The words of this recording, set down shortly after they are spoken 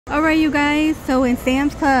Alright you guys, so in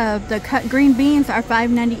Sam's Club, the cut green beans are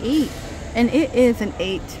 $5.98 and it is an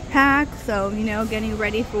 8-pack, so you know, getting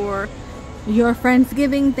ready for your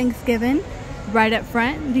Friendsgiving, Thanksgiving. Right up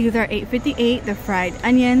front, these are $8.58, the fried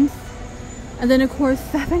onions. And then of course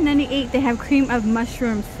 $7.98, they have cream of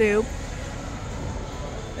mushroom soup.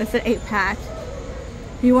 It's an 8-pack.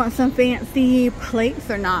 You want some fancy plates,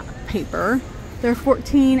 they're not paper. They're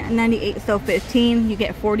 $14.98, so 15, you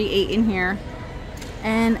get 48 in here.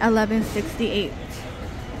 And $11.68.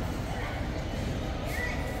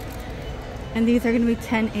 And these are going to be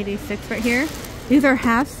 $10.86 right here. These are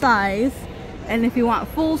half size, and if you want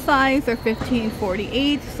full size, they're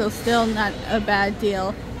 $15.48, so still not a bad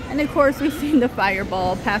deal. And of course, we've seen the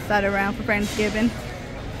Fireball, pass that around for Friendsgiving.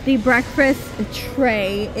 The breakfast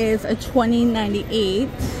tray is a $20.98.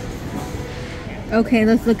 Okay,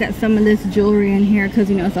 let's look at some of this jewelry in here because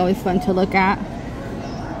you know it's always fun to look at.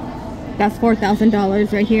 That's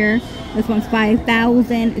 $4,000 right here. This one's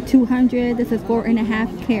 $5,200. This is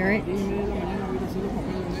 4.5 carat.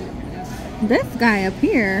 This guy up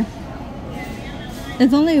here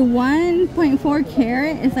is only 1.4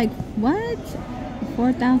 carat. It's like what?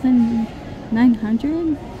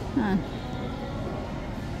 4,900? Huh.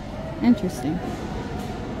 Interesting.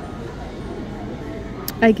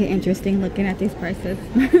 I get interesting looking at these prices.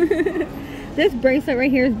 This bracelet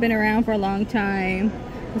right here has been around for a long time.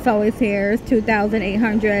 It's always here. It's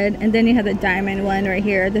 $2,800, and then you have the diamond one right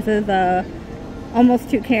here. This is almost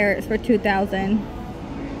 2 carats for $2,000,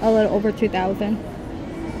 a little over $2,000.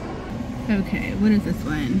 Okay, what is this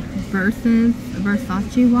one?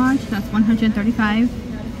 Versace watch. That's $135.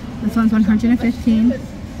 This one's $115.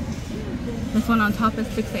 This one on top is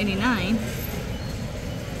 $689.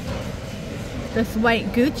 This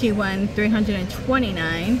white Gucci one,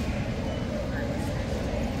 $329.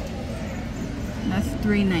 That's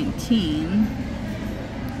 $319.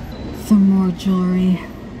 Some more jewelry.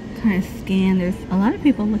 Kind of scan. There's a lot of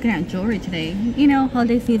people looking at jewelry today. You know,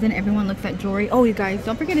 holiday season, everyone looks at jewelry. Oh, you guys,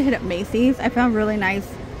 don't forget to hit up Macy's. I found really nice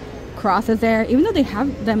crosses there, even though they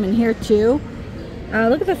have them in here too.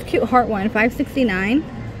 Look at this cute heart one, $569.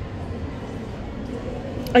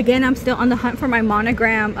 Again, I'm still on the hunt for my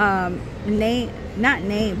monogram not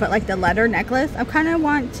name, but like the letter necklace. I kind of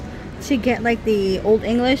want to get like the Old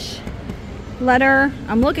English letter.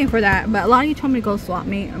 I'm looking for that, but a lot of you told me to go swap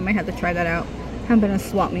meet. I might have to try that out. I haven't been a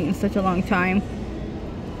swap meet in such a long time,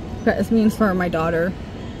 but this means for my daughter,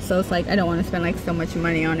 so it's like I don't want to spend like so much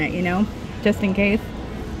money on it, you know, just in case.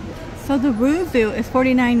 So the Ruzu is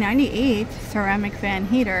 $49.98 ceramic fan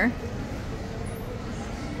heater.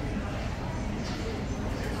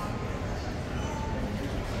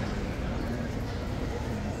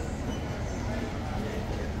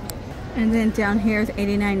 And then down here is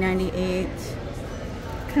 $89.98.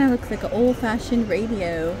 Kind of looks like an old-fashioned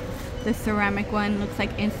radio. The ceramic one looks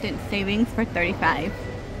like instant savings for $35.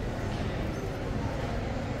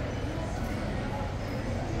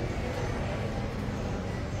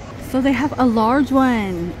 So they have a large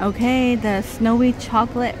one. Okay, the snowy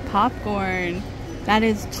chocolate popcorn. That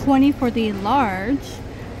is $20 for the large.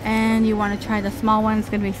 And you want to try the small one, it's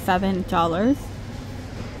going to be $7.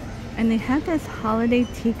 And they have this holiday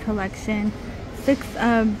tea collection, 6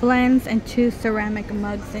 blends and 2 ceramic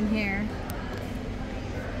mugs in here.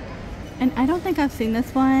 And I don't think I've seen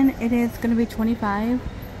this one. It is going to be $25.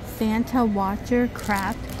 Santa Watcher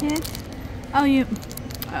craft kit. Oh,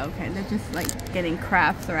 okay, they're just like getting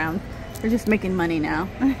crafts around. They're just making money now.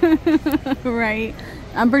 Right?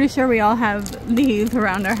 I'm pretty sure we all have these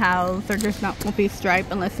around our house. They're just not won't be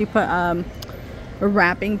striped unless you put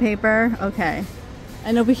wrapping paper. Okay.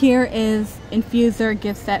 And over here is infuser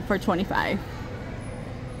gift set for $25.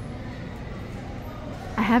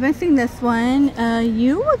 I haven't seen this one.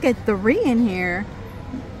 You will get 3 in here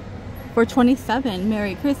for $27.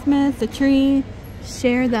 Merry Christmas, the tree,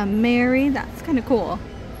 share the merry. That's kind of cool.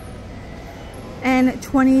 And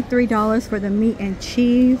 $23 for the meat and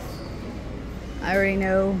cheese. I already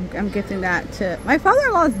know I'm gifting that to my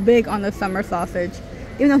father-in-law. Is big on the summer sausage,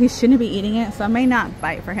 even though he shouldn't be eating it, so I may not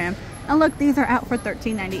buy it for him. And look, these are out for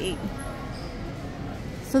 $13.98.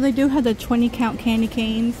 So they do have the 20 count candy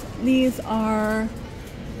canes. These are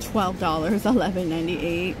 $12,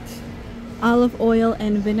 $11.98. Olive oil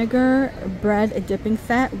and vinegar bread dipping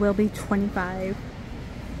set will be $25.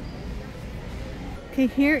 Okay,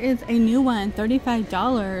 here is a new one,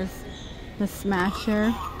 $35. The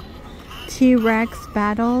Smasher. T-Rex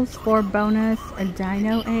battles for bonus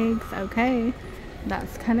dino eggs. Okay,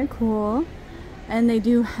 that's kind of cool. And they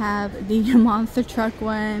do have the monster truck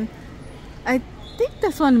one. I think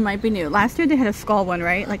this one might be new. Last year they had a skull one,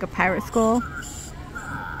 right? Like a pirate skull.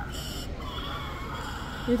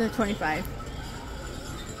 These are 25.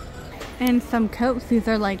 And some coats. These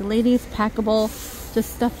are like ladies packable.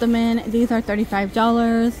 Just stuff them in. These are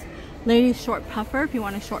 $35. Ladies short puffer. If you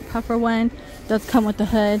want a short puffer one, does come with the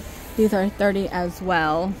hood. These are $30 as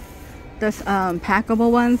well. Those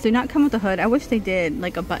packable ones do not come with the hood. I wish they did,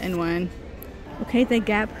 like a button one. Okay, the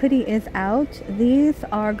Gap hoodie is out. These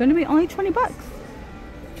are going to be only 20 bucks.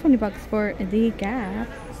 20 bucks for the Gap.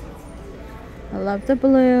 I love the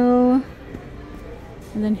blue.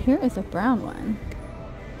 And then here is a brown one.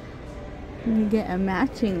 You can get a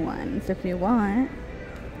matching ones if you want.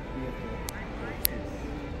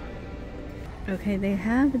 Okay, they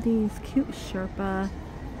have these cute Sherpa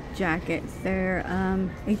jackets. They're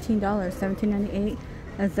 $18, $17.98.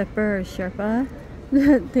 A zipper Sherpa.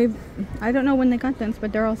 I don't know when they got them,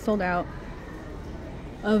 but they're all sold out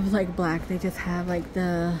of like black. They just have like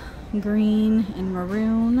the green and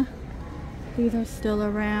maroon. These are still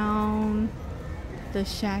around. The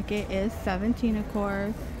shacket is $17, of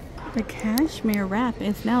course. The cashmere wrap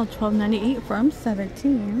is now $12.98 from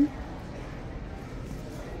 $17.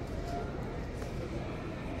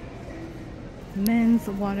 Men's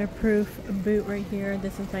waterproof boot right here.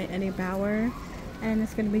 This is by Eddie Bauer, and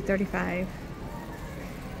it's going to be $35.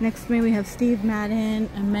 Next to me we have Steve Madden,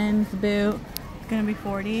 a men's boot. It's going to be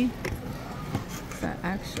 $40. That's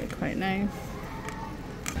actually quite nice.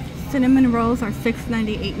 Cinnamon rolls are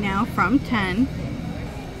 $6.98 now from $10.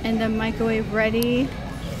 And the microwave ready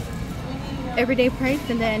everyday price,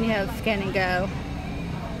 and then you have scan and go.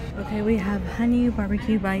 Okay, we have honey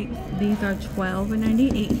barbecue bites. These are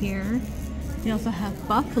 $12.98 here. We also have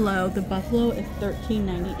buffalo. The buffalo is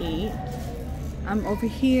 $13.98. Over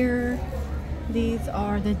here, these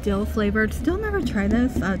are the dill flavored. Still never tried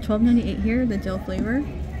this. $12.98 here, the dill flavor.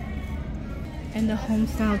 And the home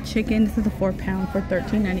style chicken. This is a 4-pound for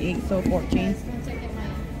 $13.98, so $14.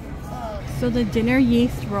 So the dinner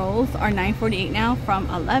yeast rolls are $9.48 now from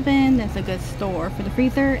 $11. That's a good store for the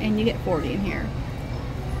freezer, and you get 40 in here.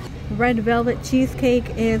 Red velvet cheesecake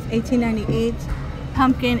is $18.98.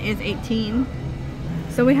 Pumpkin is $18.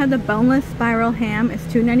 So we have the boneless spiral ham. It's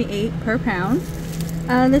 $2.98 per pound.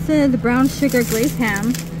 This is the brown sugar glazed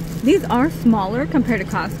ham. These are smaller compared to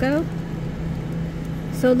Costco.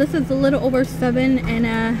 So this is a little over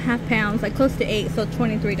 7.5 pounds, like close to 8, so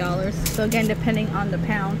 $23. So again, depending on the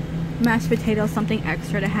pound. Mashed potatoes, something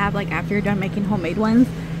extra to have like after you're done making homemade ones.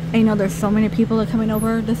 And you know there's so many people that are coming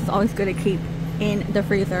over. This is always good to keep in the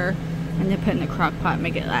freezer and then put in the crock pot and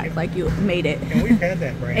make it act like you made it. And we've had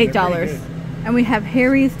that brand. $8. And we have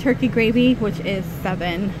Harry's turkey gravy, which is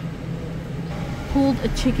 $7. Pulled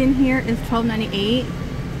chicken here is $12.98.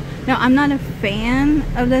 Now I'm not a fan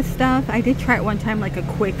of this stuff. I did try it one time, like a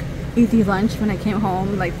quick easy lunch when I came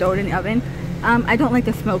home, like throw it in the oven. I don't like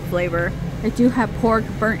the smoke flavor. I do have pork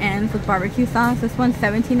burnt ends with barbecue sauce. This one's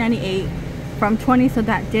 $17.98 from $20, so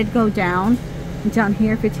that did go down. And down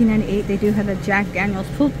here, $15.98. They do have the Jack Daniel's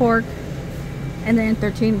pulled pork, and then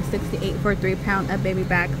 $13.68 for a 3-pound of baby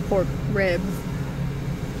back pork ribs.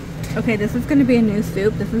 Okay, this is going to be a new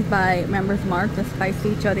soup. This is by Members Mark, the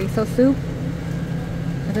spicy chorizo soup.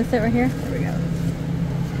 Is this it right here? There we go.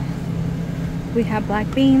 We have black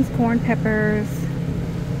beans, corn, peppers,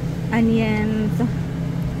 onions.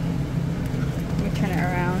 Turn it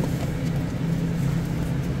around.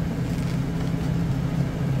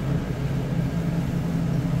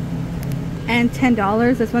 And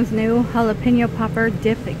 $10. This one's new jalapeno popper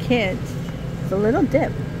dip kit. It's a little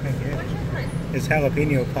dip. It's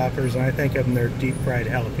jalapeno poppers, and I think of them, they're deep fried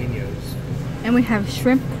jalapenos. And we have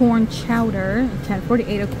shrimp corn chowder,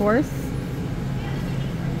 $10.48 of course.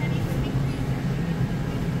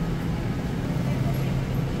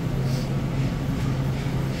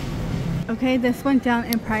 Okay, this went down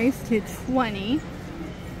in price to $20.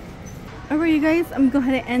 Alright you guys, I'm going to go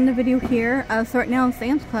ahead and end the video here. So right now in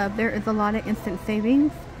Sam's Club, there is a lot of instant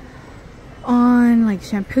savings on like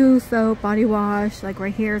shampoo, soap, body wash. Like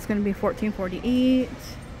right here, it's going to be $14.48.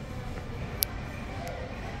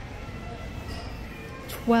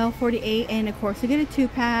 $12.48, and of course you get a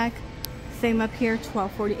 2-pack. Same up here,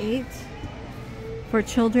 $12.48. For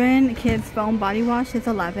children, kids foam body wash is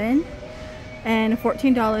 $11. And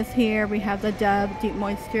 $14 here. We have the Dove Deep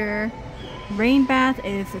Moisture Rain Bath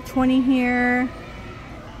is $20 here.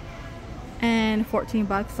 And 14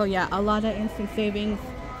 bucks. So yeah, a lot of instant savings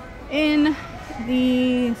in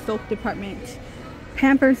the soap department.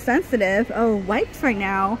 Pampers Sensitive. Oh, wipes right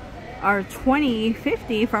now are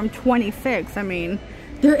 $20.50 from $26. I mean,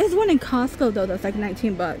 there is one in Costco though that's like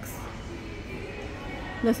 19 bucks.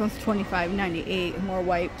 This one's $25.98. More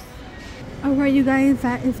wipes. Alright you guys,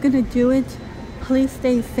 that is gonna do it. Please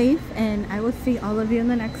stay safe, and I will see all of you in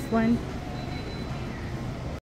the next one.